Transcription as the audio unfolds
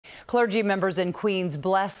Clergy members in Queens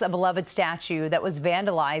bless a beloved statue that was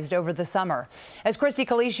vandalized over the summer. As Kristie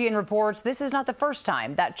Keleshian reports, this is not the first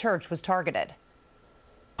time that church was targeted.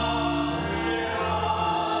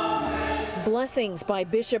 Blessings by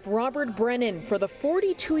Bishop Robert Brennan for the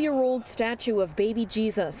 42-year-old statue of baby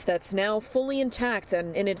Jesus that's now fully intact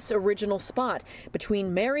and in its original spot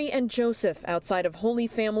between Mary and Joseph outside of Holy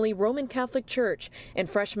Family Roman Catholic Church in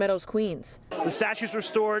Fresh Meadows, Queens. The statue's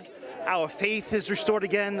restored. Our faith is restored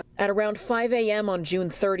again. At around 5 a.m. on June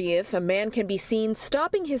 30th, a man can be seen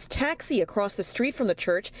stopping his taxi across the street from the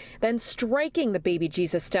church, then striking the baby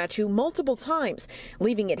Jesus statue multiple times,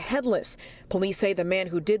 leaving it headless. Police say the man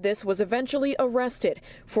who did this was eventually arrested,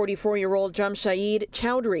 44-year-old Jamshid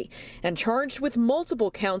Chowdhury, and charged with multiple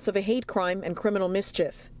counts of a hate crime and criminal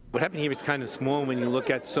mischief. What happened here is kind of small when you look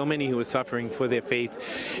at so many who are suffering for their faith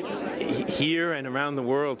here and around the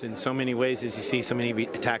world in so many ways, as you see so many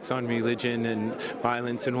attacks on religion and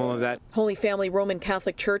violence and all of that. Holy Family Roman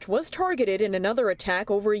Catholic Church was targeted in another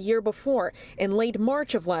attack over a year before, in late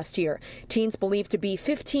March of last year. Teens believed to be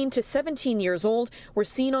 15 to 17 years old were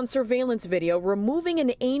seen on surveillance video removing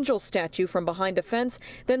an angel statue from behind a fence,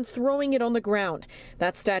 then throwing it on the ground.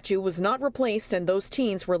 That statue was not replaced, and those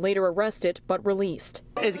teens were later arrested but released.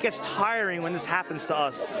 It gets tiring when this happens to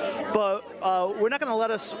us, but we're not going to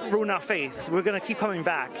let us ruin our faith. We're going to keep coming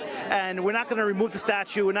back, and we're not going to remove the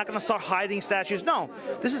statue. We're not going to start hiding statues. No,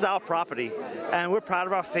 this is our property, and we're proud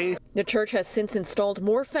of our faith. The church has since installed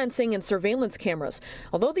more fencing and surveillance cameras.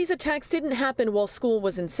 Although these attacks didn't happen while school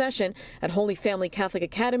was in session, at Holy Family Catholic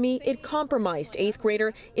Academy, it compromised 8th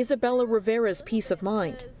grader Isabella Rivera's peace of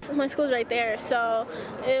mind. My school's right there, so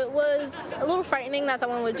it was a little frightening that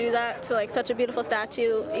someone would do that to such a beautiful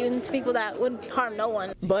statue, even to people that would harm no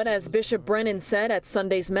one. But as Bishop Brennan said at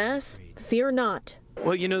Sunday's Mass, fear not.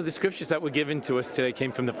 Well, you know, the scriptures that were given to us today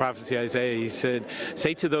came from the prophecy Isaiah. He said,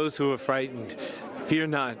 say to those who are frightened, fear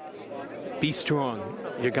not, be strong.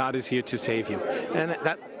 Your God is here to save you. And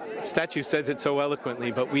that statue says it so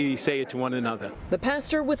eloquently, but we say it to one another. The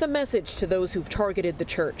pastor with a message to those who've targeted the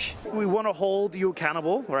church. We want to hold you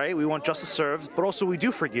accountable, right? We want justice served, but also we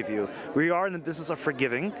do forgive you. We are in the business of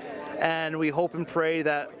forgiving, and we hope and pray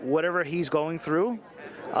that whatever he's going through,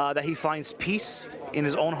 that he finds peace in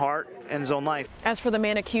his own heart and his own life. As for the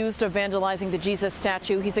man accused of vandalizing the Jesus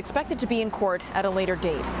statue, he's expected to be in court at a later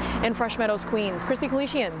date. In Fresh Meadows, Queens, Kristie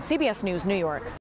Keleshian, CBS News, New York.